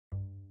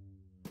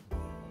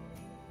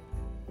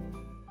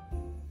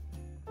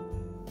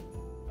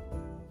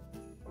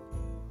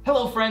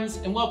Hello friends,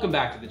 and welcome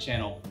back to the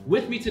channel.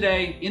 With me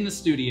today in the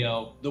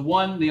studio, the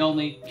one, the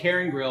only,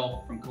 Karel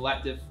Grill from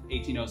Collectif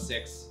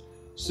 1806.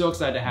 So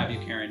excited to have you,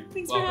 Karen.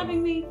 Thanks welcome. for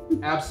having me.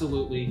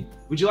 Absolutely.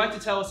 Would you like to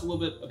tell us a little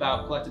bit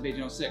about Collectif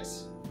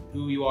 1806?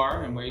 Who you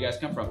are and where you guys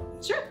come from?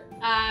 Sure.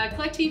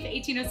 Collectif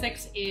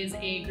 1806 is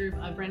a group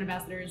of brand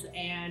ambassadors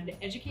and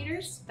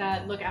educators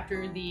that look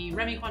after the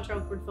Remy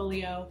Cointreau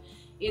portfolio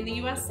in the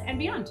US and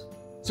beyond.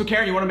 So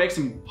Karen, you want to make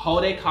some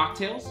holiday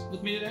cocktails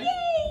with me today?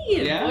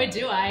 Yay! Yeah? Boy,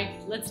 do I.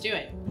 Let's do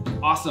it.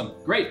 Awesome.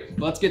 Great.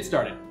 Let's get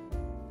started.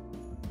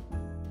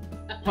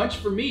 Punch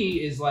for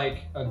me is like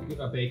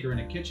a baker in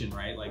a kitchen,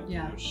 right? Like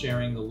Yeah. you know,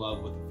 sharing the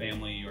love with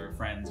family or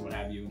friends, what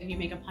have you. If you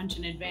make a punch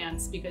in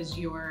advance because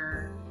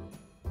you're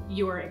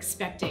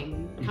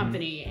expecting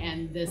company,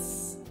 and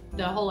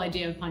the whole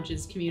idea of punch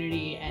is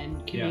community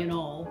and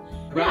communal.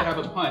 I'd rather have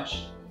a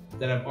punch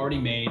that I've already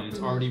made and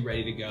it's already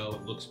ready to go.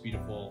 It looks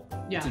beautiful.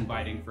 Yeah. It's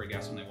inviting for a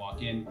guest when they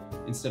walk in,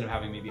 instead of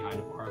having me behind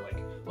a bar like,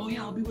 oh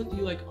yeah, I'll be with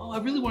you. Like, oh, I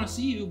really want to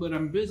see you, but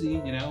I'm busy,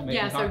 you know, making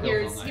Yeah, so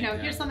cocktails all here's,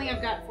 night. here's something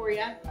I've got for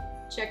you.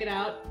 Check it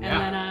out, and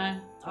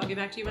then I'll get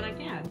back to you when I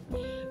can.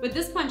 But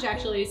this punch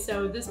actually,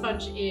 so this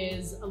punch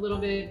is a little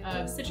bit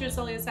of citrus,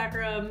 Oleo,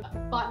 Saccharum,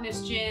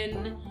 Botanist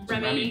Gin,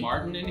 Remy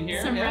Martin in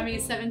here. some Remy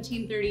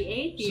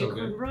 1738, the So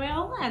Liqueur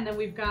Royal, and then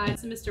we've got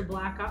some Mr.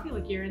 Black Coffee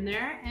Liqueur in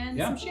there, and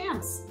some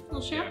champs,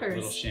 little champers.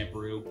 Little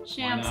champeroo.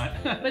 Champs.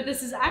 But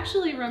this is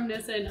actually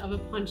reminiscent of a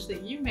punch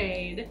that you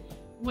made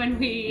when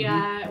we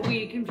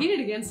we competed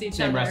against each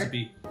other. Same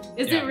recipe.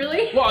 Is it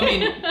really? Well, I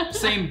mean,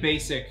 same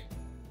basic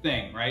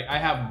thing, right? I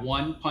have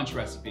one punch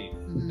recipe.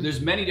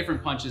 There's many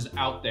different punches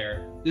out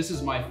there. This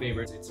is my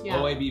favorite. It's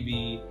low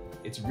ABV.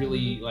 It's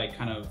really like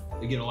kind of,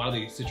 you get a lot of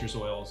the citrus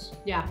oils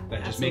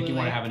that just make you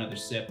want to have another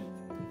sip.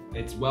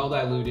 It's well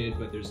diluted,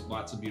 but there's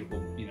lots of beautiful,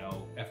 you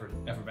know,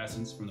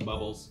 effervescence from the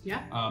bubbles.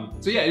 Yeah.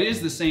 So yeah, it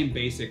is the same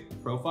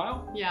basic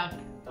profile. Yeah.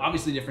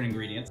 Obviously different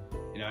ingredients.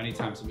 You know,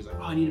 anytime somebody's like,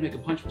 oh, I need to make a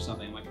punch for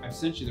something, I'm like, I've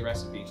sent you the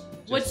recipe.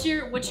 What's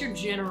your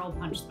general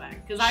punch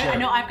spec? Because I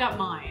know I've got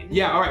mine.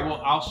 Yeah, all right,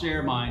 well, I'll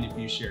share mine if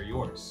you share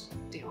yours.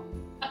 Deal.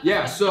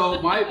 Yeah,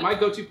 so my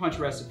go-to punch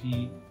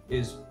recipe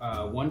is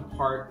 1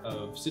 part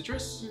of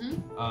citrus,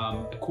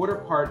 a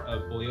 1/4 part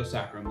of Oleo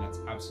Saccharum. That's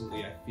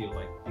absolutely, I feel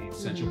like, the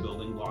essential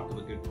building block of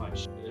a good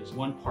punch. There's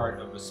 1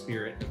 part of a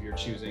spirit of your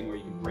choosing, where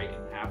you can break it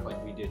in half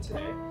like we did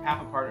today.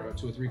 Half a part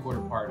to a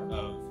 3/4 part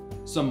of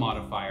some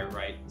modifier,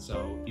 right?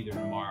 So either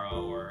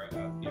Amaro or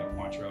you know,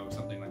 Cointreau,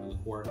 something like a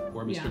Liqueur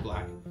or Mr.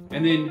 Black.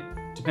 And then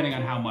depending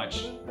on how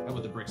much,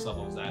 what the Brix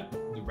level is at,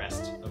 the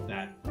rest of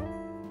that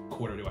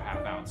 1/4 to a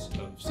 1/2 ounce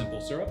of simple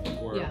syrup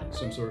or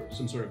some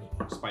sort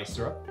of spice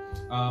syrup.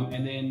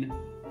 And then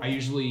I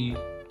usually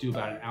do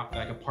about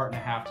like a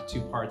 1.5 to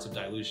 2 parts of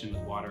dilution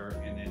with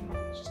water, and then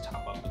just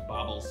top up with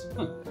bubbles.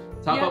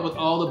 Top up with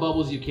all the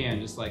bubbles you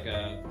can, just like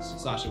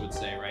Sasha would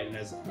say, right? And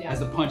as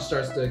the punch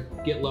starts to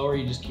get lower,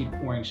 you just keep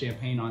pouring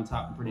champagne on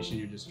top, and pretty soon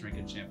you're just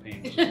drinking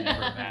champagne, which is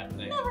never a bad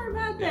thing. Never a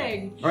bad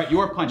thing. All right,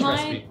 your punch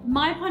recipe.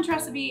 My punch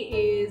recipe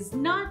is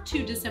not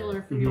too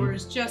dissimilar from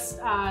yours, just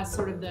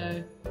sort of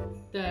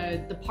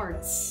the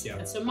parts.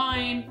 Yeah. So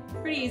mine,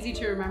 pretty easy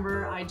to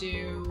remember. I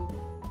do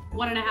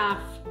 1.5,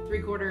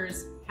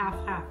 3/4,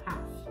 half, half, half.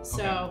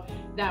 So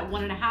that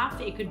 1.5,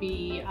 it could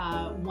be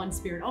 1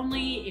 spirit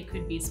only. It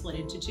could be split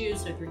into 2,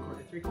 so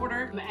 3/4,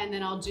 3/4. And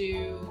then I'll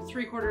do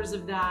 3/4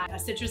 of that a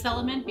citrus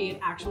element, be it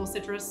actual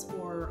citrus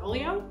or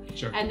Oleo.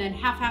 Sure. And then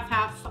half, half,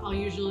 half. I'll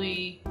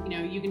usually, you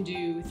know, you can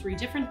do 3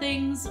 different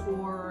things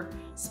or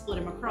split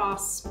them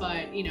across,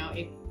 but you know,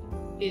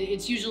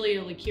 it's usually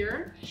a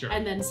liqueur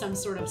and then some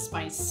sort of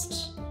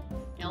spiced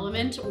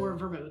element or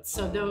vermouth.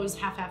 So those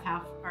half, half,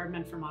 half are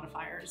meant for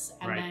modifiers.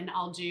 And then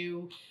I'll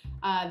do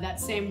that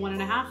same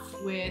 1.5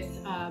 with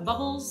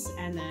bubbles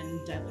and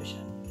then dilution.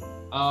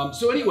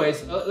 So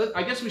anyways,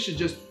 I guess we should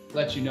just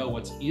let you know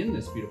what's in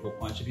this beautiful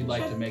punch if you'd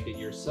like to make it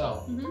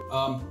yourself.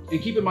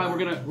 And keep in mind,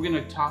 we're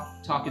gonna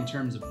talk in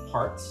terms of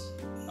parts.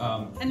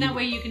 And that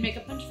way you can make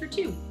a punch for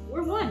 2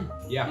 or 1.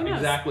 Yeah,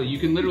 exactly. You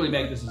can literally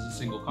make this as a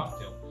single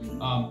cocktail.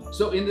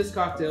 So in this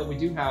cocktail, we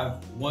do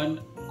have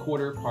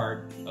 1/4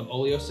 part of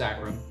Oleo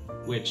Saccharum,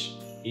 which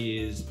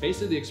is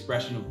basically the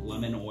expression of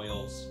lemon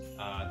oils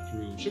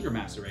through sugar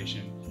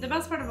maceration. The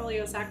best part of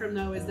Oleo Saccharum,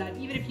 though, is that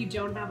even if you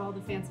don't have all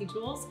the fancy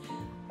tools,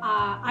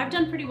 I've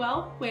done pretty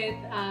well with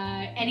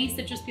any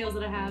citrus peels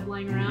that I have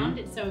lying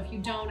around. So if you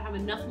don't have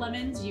enough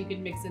lemons, you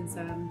can mix in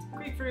some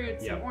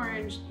grapefruit, some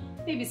orange,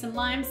 maybe some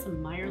lime, some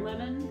Meyer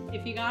lemon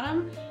if you got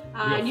them.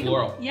 And you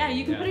can,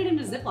 you can put it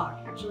into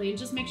Ziploc actually, and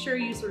just make sure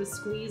you sort of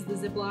squeeze the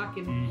Ziploc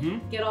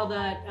and get all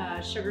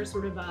that sugar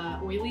sort of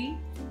oily,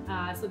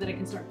 so that it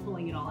can start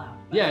pulling it all out.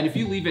 Yeah, and if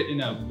you leave it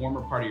in a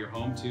warmer part of your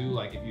home too,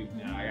 like if you,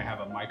 I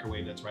have a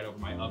microwave that's right over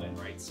my oven,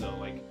 right? So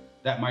like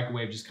that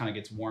microwave just kind of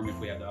gets warm if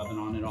we have the oven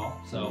on at all.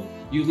 So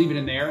you leave it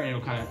in there and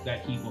it'll kind of,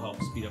 that heat will help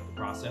speed up the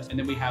process. And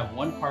then we have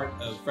 1 part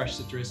of fresh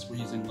citrus. We're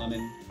using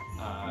lemon,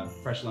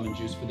 fresh lemon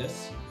juice for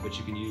this, which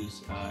you can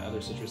use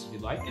other citrus if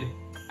you'd like. And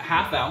a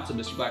 1/2 ounce of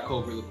Mr. Black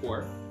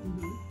Liqueur,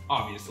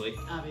 obviously.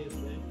 A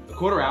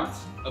 1/4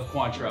 ounce of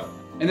Cointreau.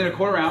 And then a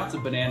 1/4 ounce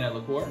of banana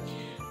liqueur.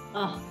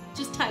 Oh,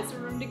 just ties the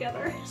room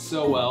together.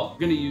 So well.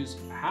 We're gonna use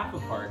 1/2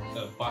 part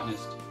of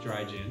Botanist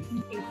dry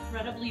gin.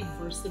 Incredibly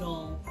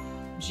versatile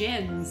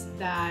gins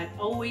that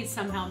always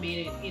somehow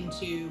made it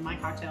into my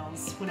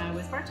cocktails when I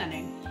was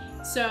bartending.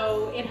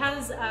 So it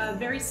has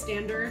very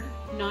standard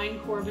 9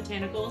 core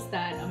botanicals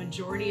that a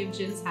majority of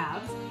gins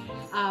have.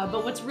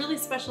 But what's really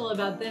special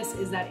about this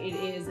is that it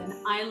is an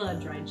Islay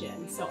dry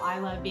gin. So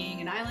Islay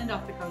being an island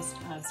off the coast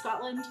of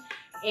Scotland.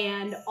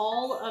 And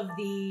all of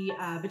the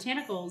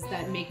botanicals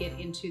that make it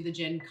into the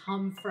gin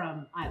come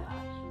from Islay,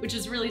 which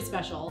is really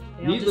special.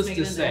 Needless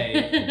to say,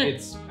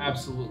 it's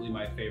absolutely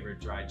my favorite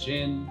dry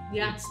gin.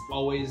 Yeah. It's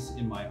always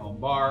in my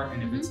home bar,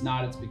 and if it's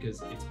not, it's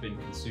because it's been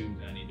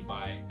consumed and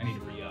I need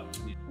to re-up.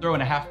 Throw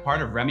in 1/2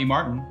 part of Remy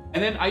Martin.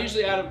 And then I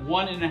usually add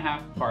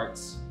 1.5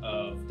 parts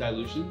of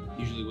dilution,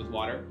 usually with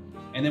water,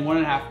 and then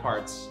 1.5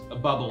 parts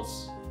of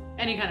bubbles.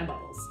 Any kind of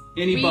bubbles.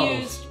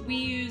 Bubbles. We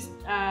used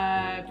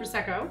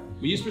Prosecco.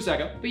 We use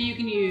Prosecco. But you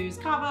can use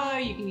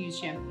Cava, you can use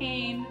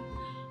champagne.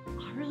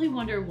 I really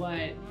wonder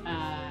what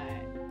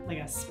like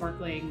a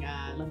sparkling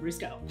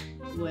Lambrusco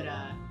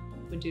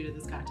would do to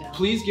this cocktail.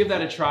 Please give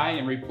that a try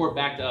and report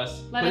back to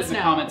us. Let Put us it in the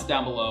know. comments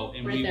down below,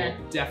 and Right we there.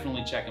 will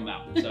definitely check them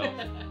out.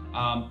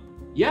 So,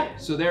 yeah,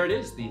 so there it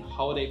is, the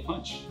holiday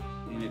punch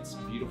in its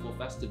beautiful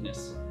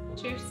festiveness.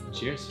 Cheers.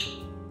 Cheers.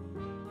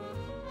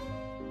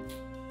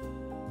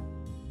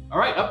 All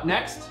right, up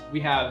next,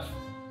 we have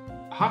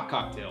a hot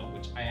cocktail,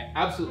 which I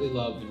absolutely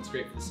love, and it's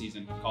great for the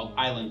season, called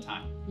Island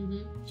Time.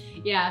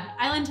 Yeah,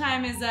 Island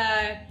Time is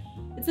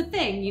it's a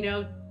thing, you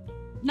know.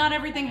 Not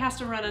everything has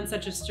to run on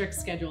such a strict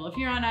schedule. If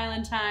you're on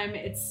Island Time,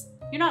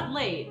 you're not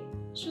late,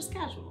 it's just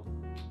casual.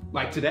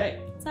 Like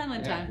today. It's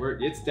Island Time.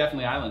 It's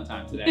definitely Island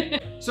Time today.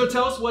 So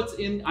tell us what's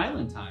in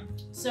Island Time.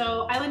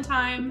 So Island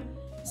Time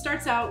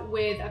starts out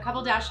with a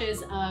couple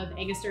dashes of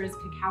Angostur's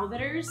cacao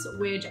bitters,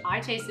 which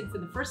I tasted for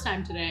the first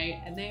time today,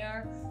 and they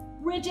are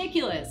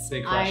ridiculous.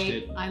 They crushed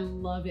it. I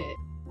love it.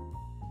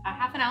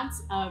 1/2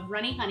 ounce of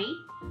Runny Honey.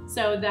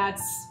 So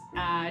that's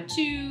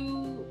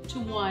 2 to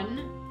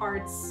 1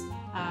 parts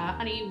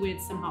honey with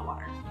some hot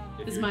water.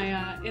 Is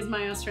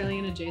my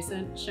Australian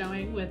adjacent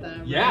showing with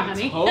Runny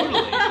Honey?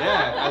 Totally.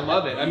 Yeah, I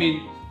love it. I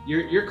mean,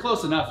 you're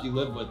close enough. You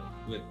live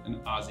with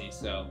an Aussie,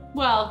 so.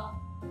 Well,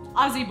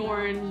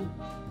 Aussie-born,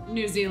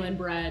 New Zealand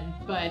bred,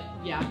 but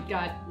yeah,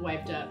 got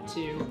wiped up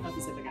to a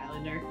Pacific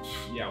Islander.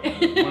 Yeah,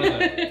 one of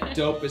the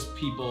dopest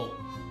people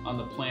on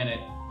the planet.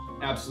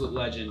 Absolute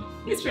legend.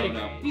 He's pretty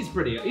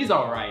great. He's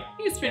all right.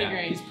 He's pretty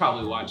great. He's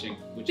probably watching.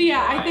 But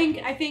yeah,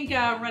 I think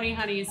Runny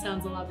Honey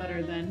sounds a lot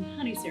better than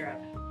honey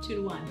syrup. 2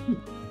 to 1.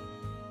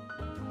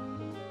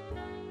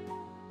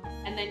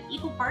 And then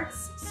equal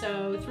parts,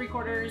 so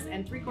 3/4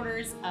 and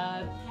 3/4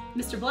 of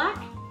Mr.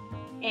 Black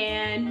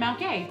and Mount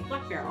Gay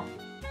Black Barrel.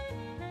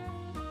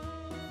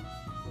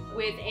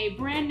 With a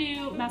brand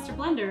new master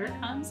blender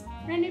comes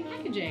brand new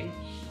packaging.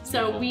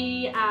 So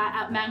we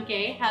at Mount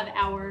Gay have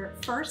our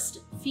first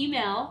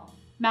female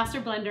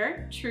master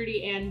blender,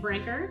 Trudy Ann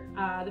Branker,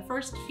 the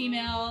first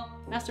female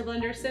master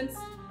blender since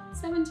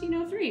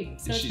 1703.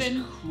 So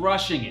she's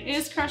crushing it. It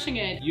is crushing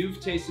it.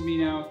 You've tasted me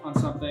now on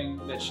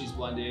something that she's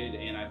blended,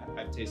 and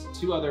I've tasted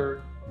 2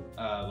 other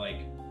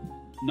like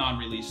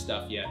non-release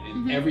stuff yet,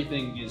 and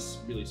everything is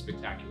really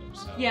spectacular.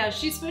 So yeah,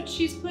 she's put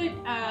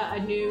a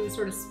new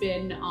sort of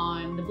spin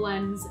on the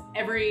blends.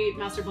 Every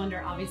master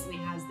blender obviously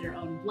has their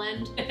own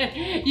blend.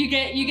 you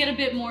get a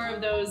bit more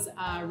of those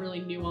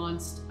really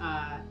nuanced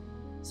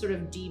sort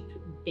of deep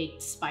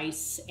baked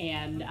spice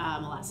and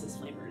molasses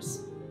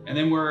flavors. And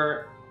then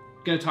we're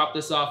gonna top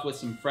this off with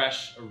some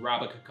fresh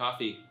Arabica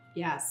coffee.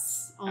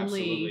 Yes, only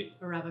Absolutely.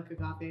 Arabica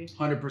coffee.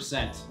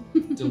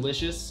 100%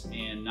 delicious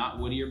and not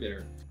woody or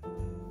bitter.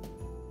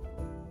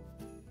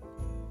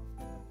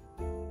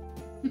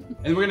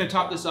 And we're gonna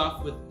top this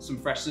off with some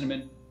fresh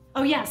cinnamon.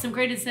 Oh yeah, some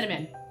grated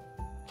cinnamon.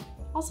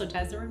 Also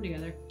ties the room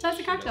together. Ties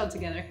the cocktail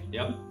together.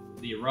 Yep,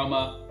 the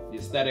aroma, the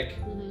aesthetic.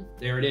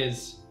 There it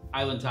is,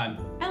 Island Time.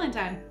 Island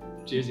Time.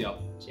 Cheers, y'all.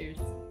 Cheers.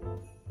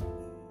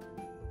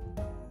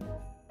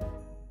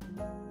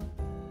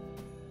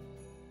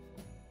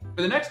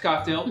 For the next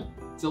cocktail,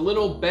 it's a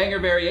little banger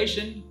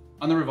variation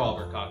on the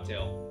Revolver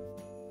cocktail.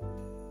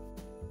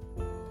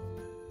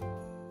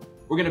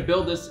 We're gonna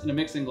build this in a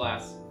mixing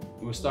glass.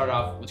 And we'll start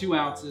off with 2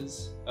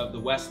 ounces of the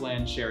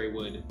Westland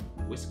Sherrywood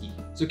whiskey.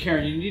 So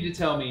Karen, you need to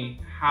tell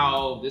me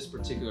how this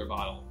particular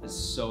bottle is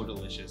so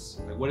delicious.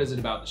 Like, what is it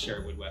about the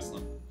Sherrywood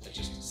Westland that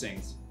just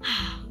sings?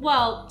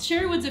 Well,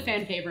 Sherrywood's a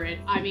fan favorite.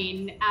 I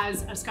mean,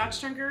 as a Scotch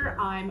drinker,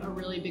 I'm a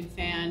really big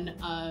fan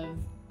of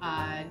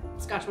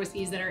Scotch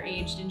whiskeys that are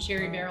aged in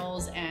sherry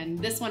barrels, and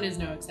this one is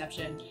no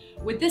exception.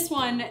 With this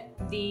one,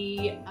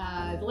 the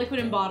liquid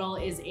in bottle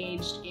is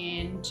aged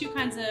in 2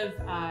 kinds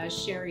of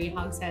sherry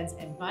hogsheads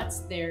and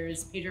butts.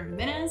 There's Pedro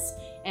Jimenez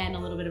and a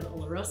little bit of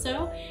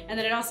Oloroso, and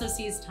then it also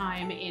sees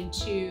time in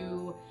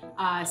 2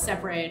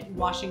 separate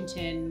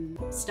Washington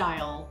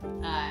style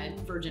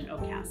virgin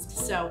oak cask.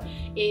 So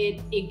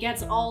it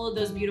gets all of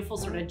those beautiful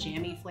sort of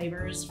jammy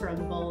flavors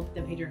from both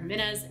the Pedro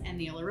Jimenez and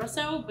the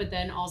Oloroso, but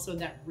then also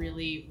that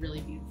really,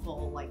 really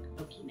beautiful like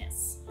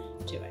oakiness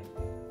to it.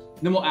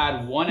 Then we'll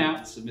add 1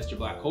 ounce of Mr.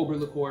 Black Cobra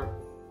liqueur.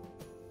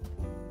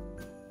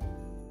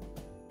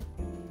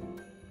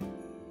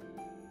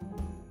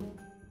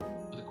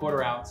 With a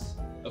 1/4 ounce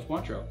of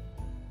Cointreau.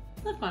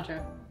 Love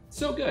Cointreau.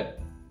 So good.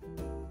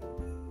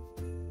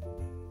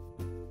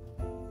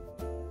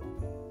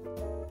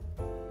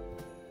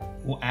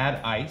 We'll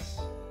add ice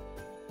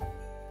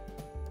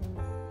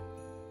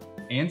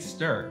and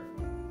stir.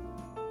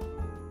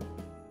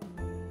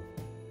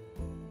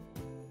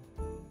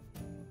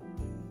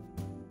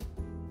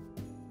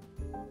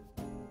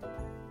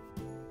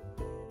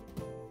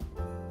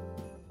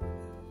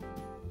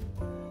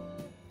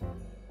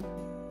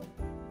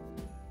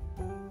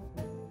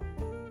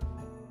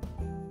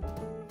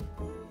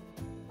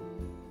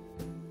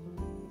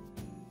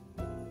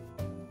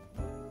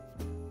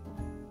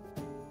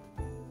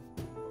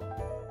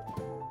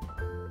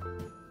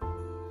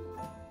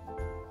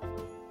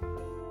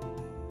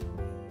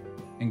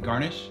 And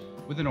garnish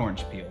with an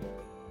orange peel.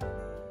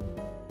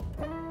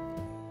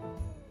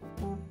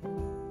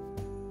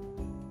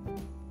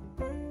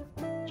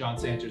 John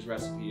Santer's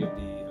recipe of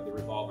the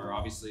Revolver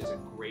obviously is a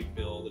great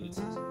build, and it's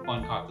a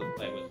fun cocktail to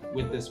play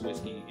with this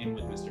whiskey and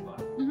with Mr. Black.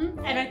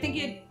 And I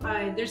think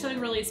there's something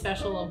really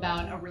special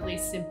about a really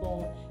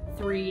simple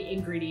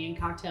 3-ingredient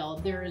cocktail.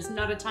 There is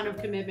not a ton of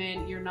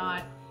commitment. You're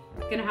not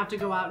gonna have to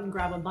go out and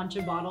grab a bunch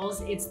of bottles.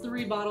 It's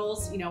 3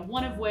 bottles, you know,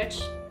 one of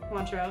which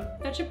Cointreau,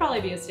 that should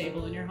probably be a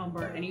staple in your home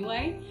bar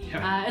anyway,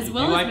 Yeah. as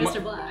well as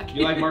Mr. Black.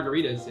 You like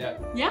margaritas, yeah.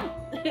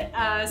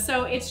 Yeah.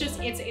 So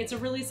it's a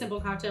really simple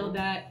cocktail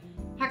that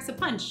packs a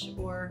punch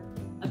or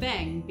a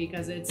bang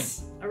because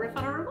it's a riff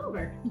on a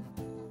revolver.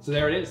 So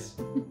there it is.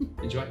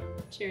 Enjoy.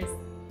 Cheers.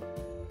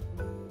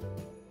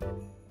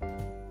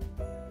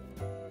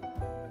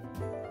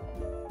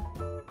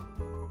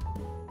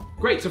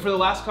 Great, so for the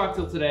last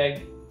cocktail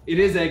today, it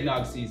is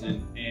eggnog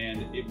season,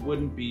 and it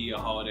wouldn't be a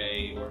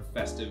holiday or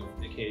festive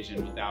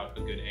occasion without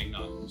a good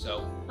eggnog.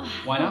 So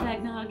why not?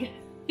 Eggnog.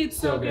 It's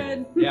so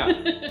good.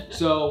 Yeah.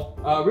 So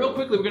real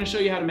quickly, we're gonna show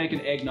you how to make an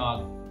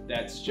eggnog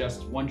that's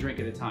just 1 drink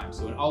at a time.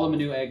 So an a la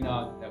menu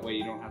eggnog, that way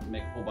you don't have to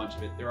make a whole bunch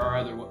of it. There are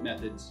other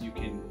methods. You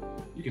can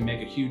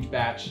make a huge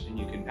batch and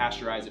you can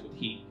pasteurize it with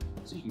heat.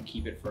 So you can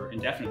keep it for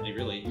indefinitely,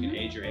 really. You can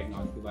age your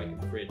eggnog if you like in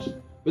the fridge.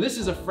 But this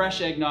is a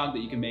fresh eggnog that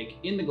you can make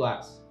in the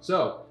glass.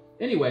 So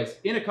anyways,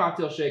 in a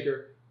cocktail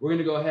shaker, we're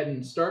gonna go ahead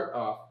and start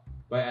off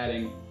by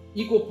adding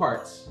equal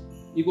parts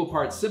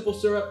simple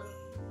syrup,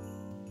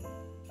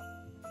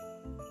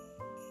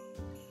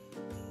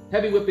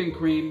 heavy whipping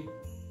cream,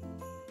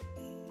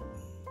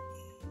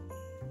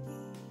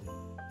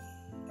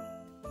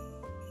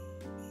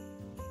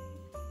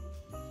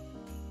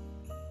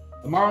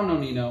 Amaro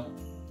Nonino,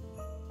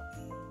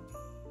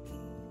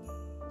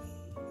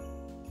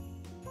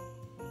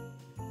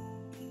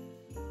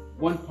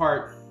 one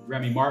part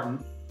Remy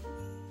Martin,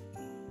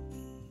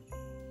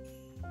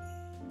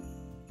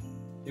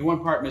 and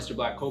 1 part Mr.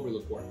 Black Cobra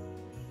liqueur.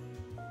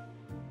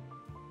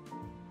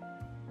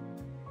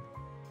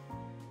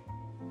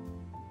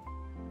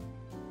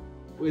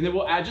 And then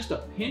we'll add just a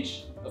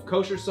pinch of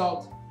kosher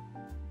salt.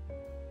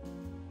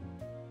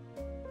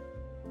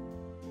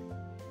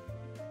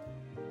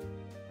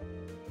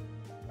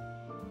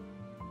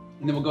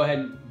 And then we'll go ahead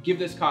and give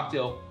this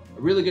cocktail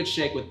a really good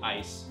shake with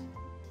ice.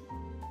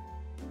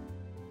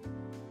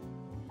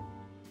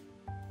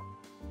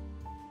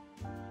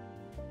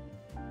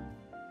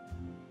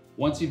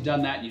 Once you've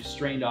done that, you've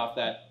strained off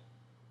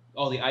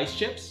all the ice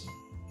chips.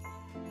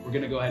 We're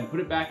gonna go ahead and put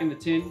it back in the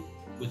tin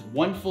with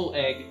 1 full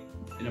egg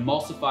and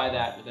emulsify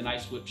that with a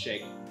nice whip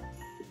shake.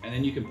 And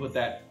then you can put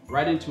that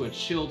right into a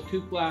chilled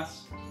coupe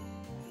glass.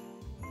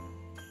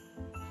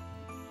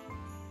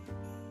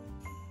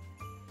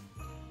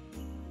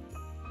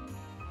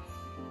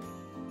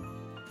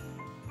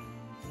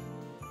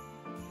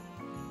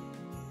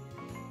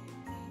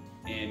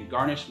 And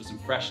garnish with some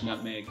fresh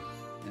nutmeg.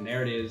 And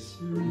there it is,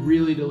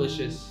 really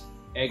delicious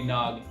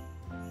eggnog,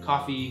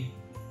 coffee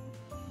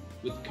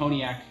with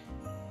cognac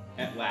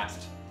at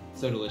last.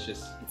 So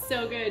delicious. It's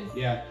so good.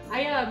 Yeah.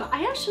 I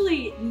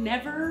actually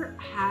never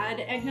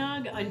had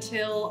eggnog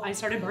until I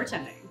started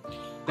bartending.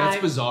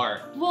 That's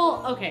bizarre.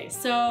 Well, okay,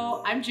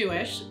 so I'm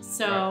Jewish,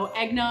 so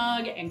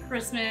eggnog and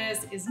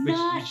Christmas is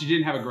not... But you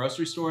didn't have a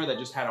grocery store that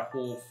just had a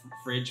whole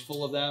fridge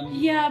full of them?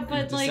 Yeah,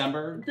 but in like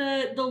December?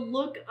 the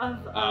look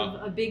of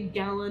a big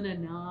gallon of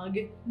nog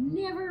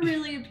never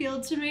really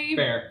appealed to me.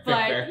 Fair, but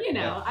fair. you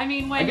know, Yeah. I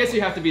mean, when I guess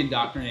you have to be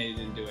indoctrinated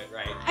into it,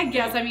 right? I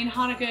guess, I mean,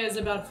 Hanukkah is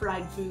about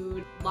fried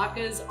food.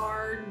 Latkes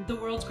are the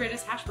world's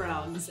greatest hash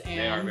browns, and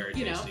They are very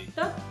you know, tasty.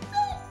 that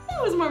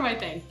was more my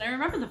thing. I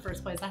remember the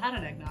first place I had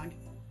an eggnog.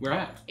 Where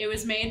at? It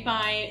was made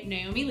by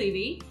Naomi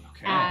Levy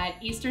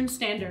at Eastern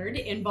Standard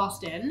in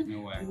Boston, No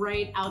way.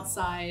 right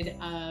outside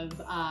of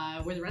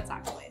where the Red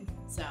Sox played.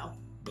 So.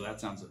 Well, that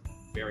sounds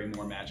very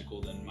more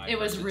magical than my It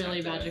was first really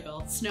attempt at it.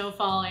 magical. Snow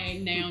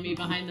falling, Naomi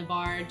behind the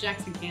bar,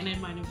 Jackson Cannon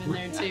might have been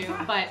there too.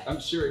 But I'm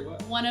sure he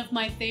was. one of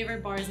my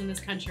favorite bars in this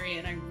country,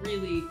 and I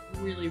really,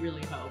 really,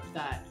 really hope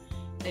that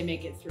they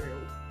make it through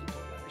the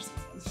cold weather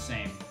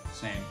season.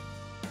 Same.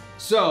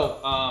 So,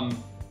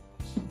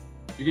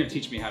 you're gonna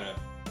teach me how to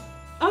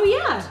Oh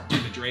yeah. do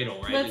the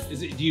dreidel, right?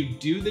 Do you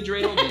do the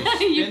dreidel?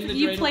 Do you spin the dreidel?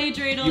 You play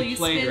dreidel, you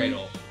play spin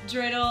dreidel.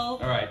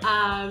 dreidel. All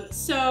right.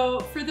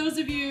 So for those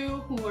of you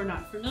who are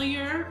not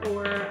familiar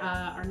or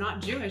are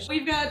not Jewish,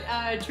 we've got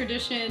a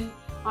tradition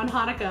on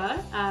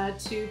Hanukkah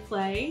to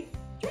play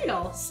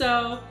dreidel.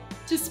 So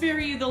to spare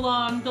you the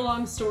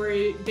long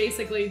story,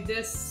 basically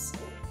this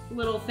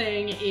little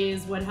thing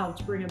is what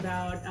helped bring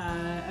about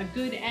a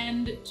good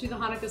end to the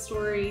Hanukkah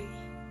story.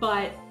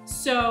 But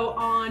so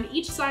on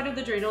each side of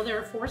the dreidel, there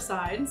are 4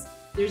 sides.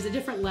 There's a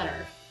different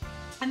letter.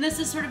 And this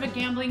is sort of a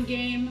gambling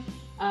game.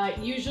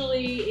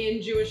 Usually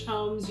in Jewish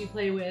homes, you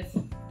play with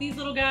these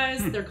little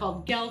guys. They're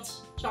called gelt,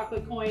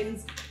 chocolate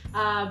coins.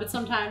 But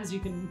sometimes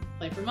you can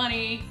play for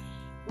money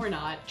or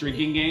not.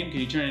 Drinking game? Can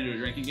you turn it into a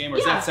drinking game, or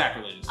is that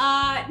sacrilegious?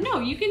 No,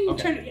 you can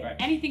turn right.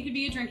 anything could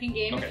be a drinking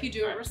game if you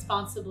do it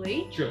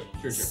responsibly. True.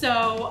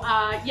 So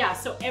yeah,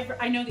 so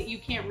I know that you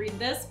can't read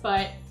this,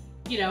 but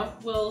you know,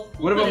 we'll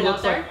one of put them it looks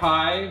out there. like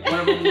pie. One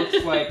of them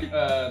looks like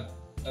a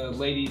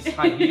lady's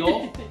high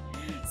heel.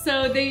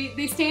 So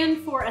they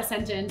stand for a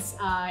sentence.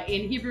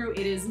 In Hebrew,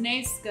 it is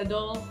Nes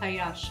Gadol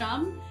Haya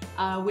Sham,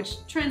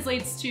 which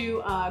translates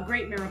to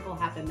great miracle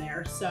happened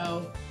there.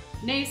 So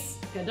Nes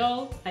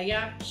Gadol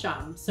Haya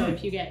Sham. So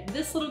if you get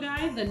this little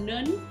guy, the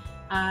nun,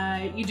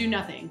 you do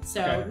nothing.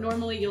 So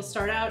normally you'll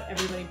start out,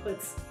 everybody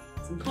puts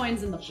some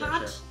coins in the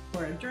pot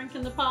or a drink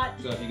in the pot.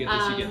 So if you get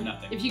this, you get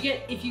nothing.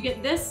 If you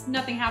get this,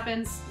 nothing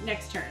happens.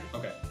 Next turn.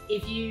 Okay.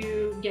 If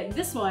you get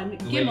this one, The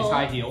Gimel lady's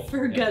high heel.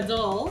 for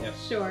Gadol, Yep.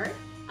 Sure.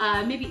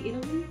 Maybe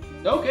Italy.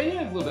 Okay,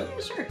 yeah, a little bit.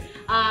 Yeah, sure.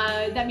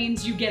 That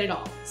means you get it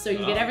all. So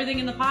you get everything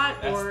in the pot,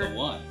 That's or the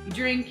one. you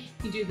drink,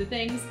 you do the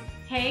things.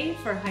 Hey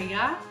for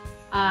Haya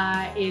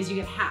is you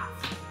get half.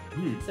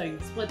 So you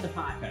split the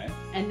pot. Okay.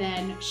 And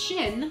then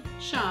Shin,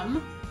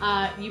 Shum,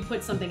 you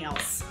put something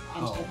else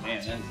into the pot.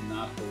 Man, that is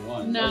not the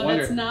one. No,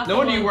 that's not No the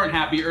wonder one. you weren't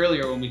happy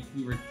earlier when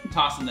we were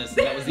tossing this,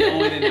 and that was the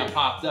only thing that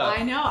popped up.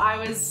 I know, I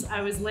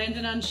was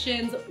landing on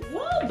Shins.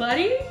 Whoa,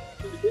 buddy.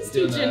 Who's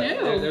Doing teaching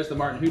who? There's the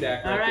Martin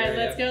Hudak right All right,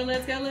 there.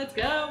 let's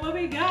go. What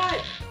we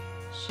got?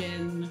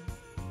 Shin.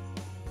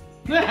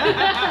 All All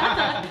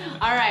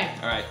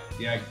right.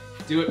 Yeah,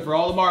 do it for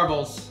all the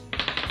marbles.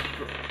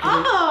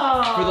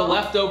 For the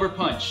leftover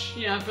punch.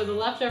 Yeah, for the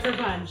leftover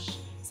punch.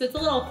 So it's a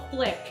little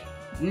flick.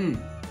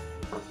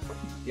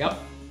 Yep.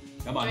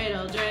 Come on.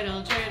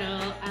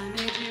 Dreidel, I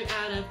made you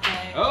out of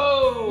clay.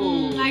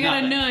 Oh! I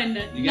got nothing. a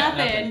nun. You got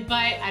Nothing, but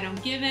I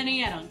don't give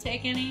any, I don't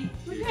take any.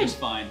 We're You're good. just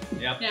fine.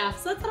 Yep. Yeah,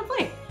 so that's what I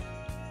play.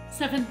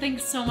 Stefan,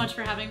 thanks so much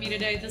for having me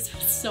today. This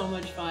was so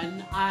much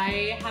fun.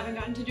 I haven't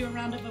gotten to do a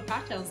roundup of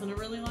cocktails in a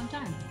really long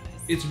time.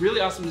 It's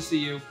really awesome to see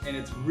you, and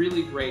it's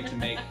really great to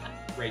make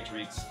great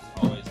drinks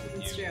always with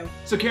you. It's true.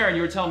 So Karen,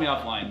 you were telling me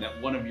offline that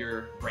one of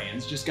your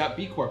brands just got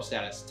B Corp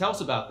status. Tell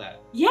us about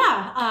that.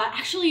 Yeah,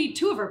 actually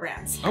 2 of our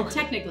brands,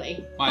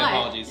 technically. My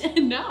apologies.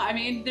 No, I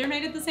mean, they're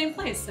made at the same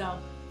place, so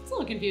it's a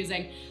little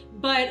confusing.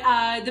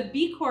 But the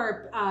B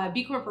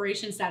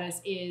Corporation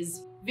status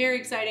is very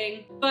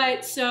exciting.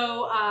 But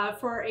so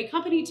for a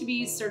company to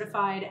be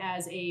certified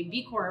as a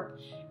B Corp,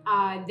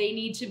 they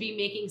need to be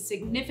making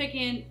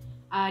significant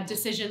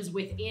decisions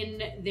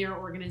within their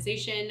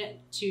organization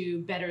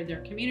to better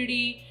their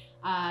community,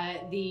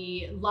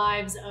 the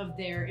lives of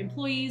their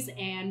employees,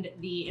 and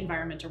the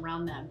environment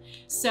around them.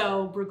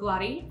 So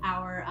Bruichladdich,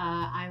 our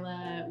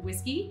Isla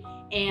whiskey,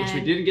 and which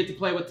we didn't get to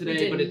play with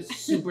today, but didn't. it's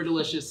super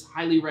delicious.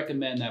 Highly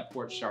recommend that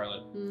Port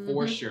Charlotte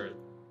for sure.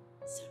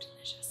 So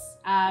delicious.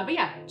 But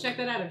yeah, check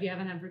that out if you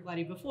haven't had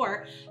Bruichladdich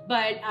before.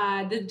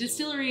 But the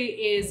distillery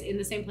is in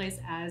the same place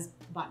as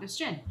Botanist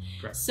Gin.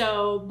 Correct.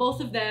 So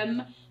both of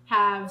them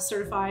have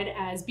certified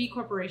as B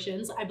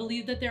corporations. I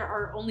believe that there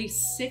are only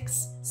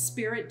 6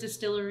 spirit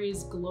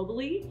distilleries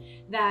globally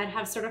that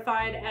have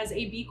certified as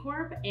a B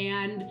Corp,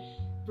 and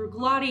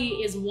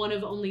Bruichladdich is one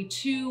of only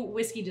 2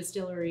 whiskey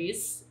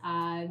distilleries.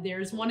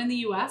 There's one in the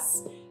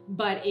US,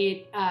 but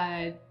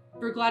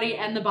Bruichladdich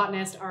and the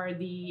Botanist are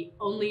the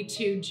only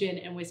 2 gin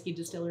and whiskey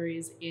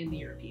distilleries in the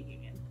European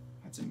Union.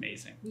 That's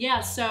amazing. Yeah,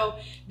 so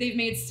they've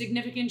made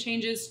significant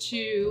changes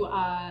to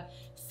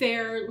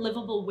fair,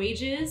 livable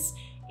wages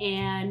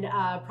and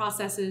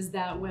processes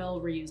that will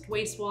reuse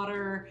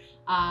wastewater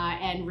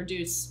and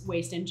reduce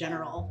waste in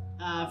general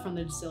from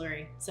the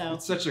distillery. So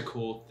it's such a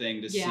cool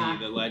thing to see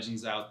the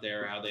legends out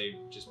there, how they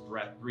just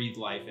breathe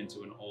life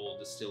into an old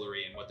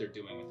distillery and what they're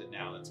doing with it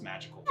now. That's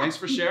magical. Thanks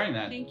for sharing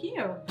that. Thank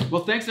you.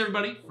 Well, thanks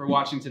everybody for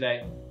watching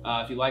today.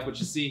 If you like what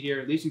you see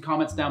here, leave some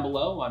comments down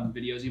below on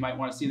videos you might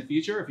want to see in the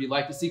future. If you'd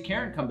like to see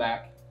Karen come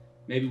back,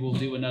 maybe we'll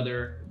do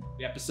another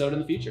episode in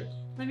the future.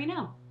 Let me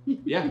know.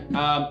 Yeah,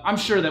 I'm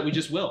sure that we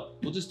just will.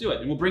 We'll just do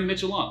it, and we'll bring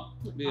Mitch along.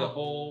 It'll be a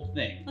whole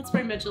thing. Let's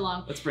bring Mitch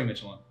along. Let's bring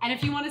Mitch along. And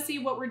if you want to see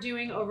what we're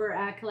doing over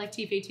at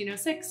Collectif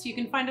 1806, you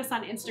can find us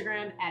on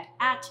Instagram at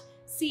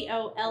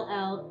COLLECTIF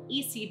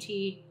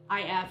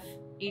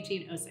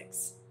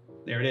 1806.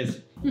 There it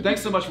is.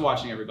 Thanks so much for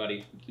watching,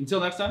 everybody. Until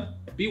next time,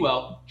 be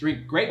well,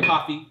 drink great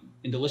coffee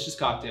and delicious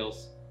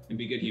cocktails, and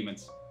be good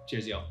humans.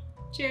 Cheers, y'all.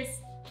 Cheers.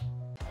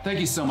 Thank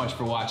you so much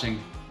for watching.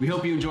 We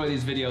hope you enjoy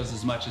these videos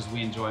as much as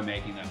we enjoy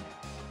making them.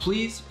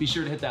 Please be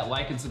sure to hit that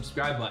like and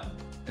subscribe button,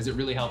 as it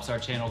really helps our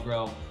channel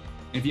grow.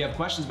 And if you have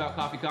questions about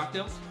coffee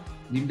cocktails,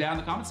 leave them down in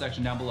the comment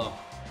section down below.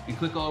 And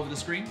click all over the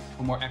screen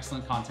for more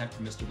excellent content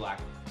from Mr. Black.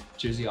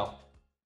 Cheers, y'all.